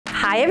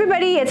Hi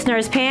everybody, it's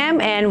Nurse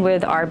Pam and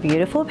with our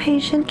beautiful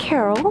patient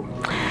Carol,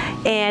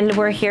 and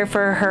we're here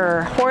for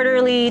her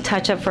quarterly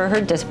touch-up for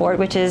her dysport,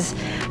 which is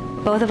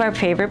both of our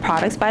favorite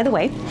products, by the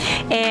way.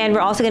 And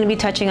we're also going to be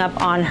touching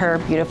up on her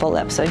beautiful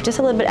lips, so just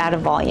a little bit out of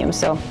volume.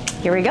 So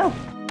here we go.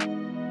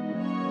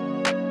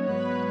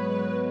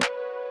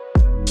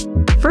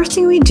 First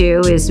thing we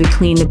do is we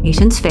clean the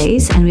patient's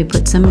face and we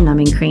put some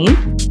numbing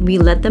cream. We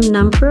let them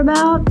numb for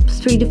about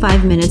 3 to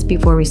 5 minutes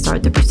before we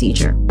start the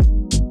procedure.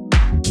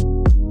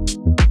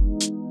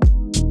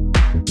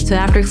 So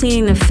after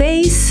cleaning the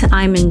face,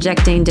 I'm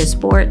injecting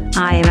dysport.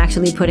 I am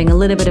actually putting a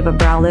little bit of a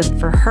brow lift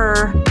for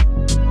her.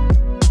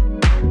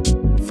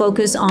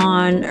 Focus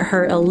on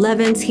her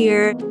 11s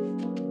here,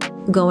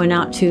 going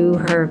out to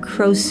her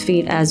crow's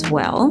feet as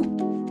well.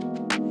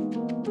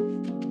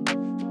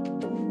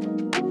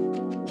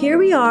 Here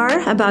we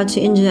are about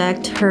to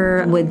inject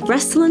her with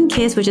Restylane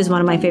Kiss, which is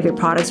one of my favorite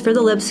products for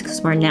the lips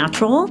because we're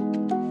natural.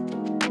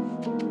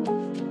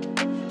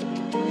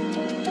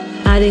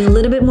 Adding a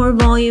little bit more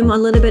volume, a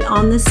little bit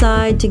on the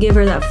side to give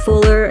her that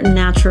fuller,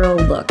 natural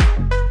look.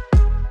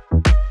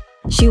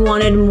 She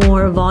wanted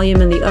more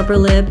volume in the upper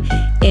lip,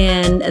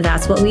 and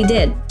that's what we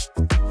did.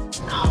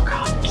 Oh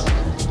God.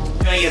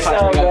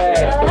 So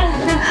good.